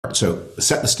part. So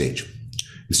set the stage.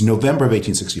 It's November of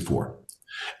 1864.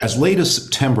 As late as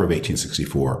September of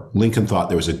 1864, Lincoln thought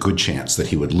there was a good chance that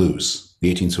he would lose the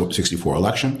 1864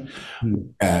 election,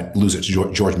 lose it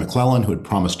to George McClellan, who had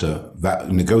promised to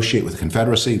negotiate with the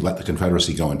Confederacy, let the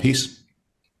Confederacy go in peace.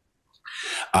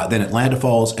 Then Atlanta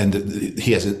falls, and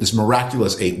he has this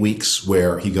miraculous 8 weeks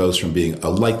where he goes from being a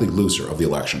likely loser of the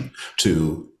election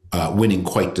to winning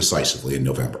quite decisively in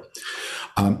November.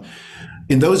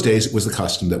 In those days, it was the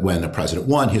custom that when a president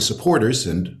won, his supporters,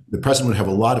 and the president would have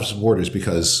a lot of supporters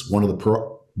because one of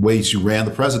the ways you ran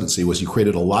the presidency was you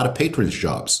created a lot of patronage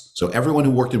jobs. So everyone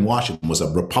who worked in Washington was a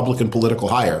Republican political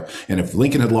hire. And if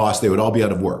Lincoln had lost, they would all be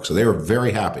out of work. So they were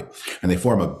very happy. And they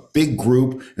form a big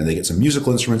group and they get some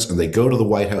musical instruments and they go to the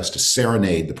White House to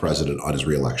serenade the president on his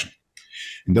reelection.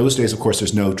 In those days, of course,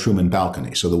 there's no Truman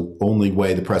balcony. So the only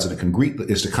way the president can greet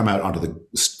is to come out onto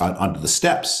the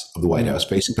steps of the White House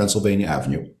facing Pennsylvania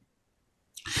Avenue.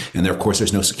 And there, of course,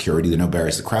 there's no security. There are no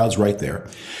barriers. The crowd's right there.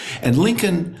 And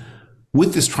Lincoln,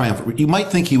 with this triumph, you might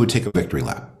think he would take a victory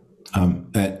lap.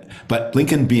 But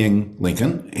Lincoln being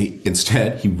Lincoln,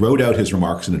 he wrote out his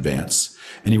remarks in advance.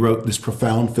 And he wrote this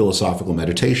profound philosophical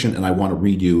meditation. And I want to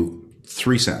read you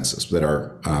 3 sentences that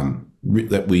are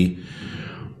that we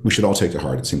should all take to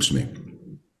heart, it seems to me.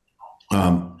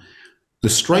 The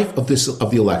strife of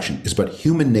the election is but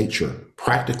human nature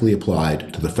practically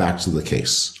applied to the facts of the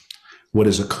case. What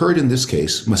has occurred in this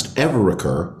case must ever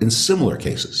occur in similar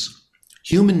cases.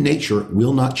 Human nature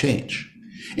will not change.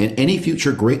 In any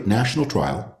future great national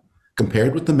trial,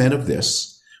 compared with the men of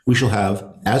this, we shall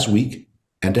have as weak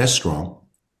and as strong,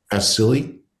 as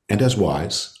silly and as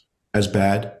wise, as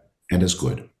bad and as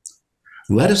good.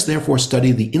 Let us therefore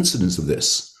study the incidents of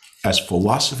this as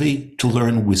philosophy to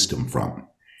learn wisdom from,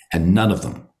 and none of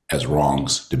them as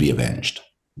wrongs to be avenged.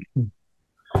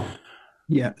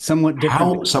 Yeah, somewhat different.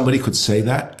 How somebody could say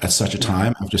that at such a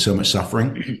time after so much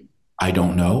suffering, I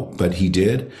don't know, but he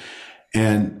did.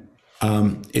 And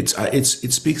it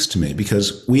speaks to me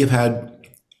because we have had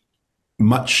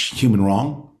much human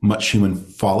wrong, much human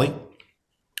folly,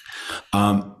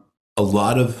 a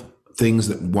lot of things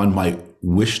that one might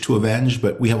wish to avenge,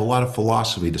 but we have a lot of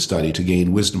philosophy to study, to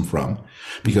gain wisdom from,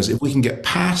 because if we can get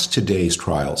past today's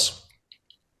trials,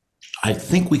 I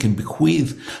think we can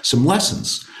bequeath some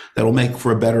lessons that will make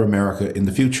for a better America in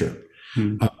the future.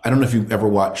 I don't know if you've ever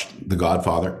watched The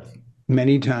Godfather.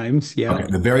 Many times, yeah. Okay.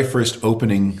 The very first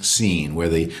opening scene where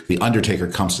the Undertaker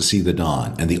comes to see the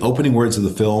Don, and the opening words of the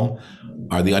film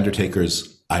are the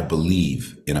Undertaker's, "I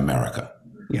believe in America."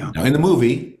 Yeah. Now, in the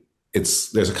movie,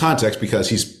 there's a context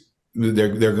because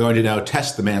they're going to now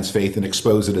test the man's faith and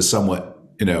expose it as somewhat,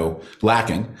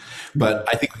 lacking. But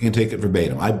I think we can take it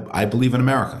verbatim. I believe in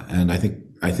America, and I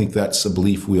think that's a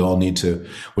belief we all need to.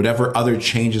 Whatever other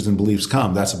changes in beliefs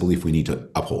come, that's a belief we need to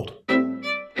uphold.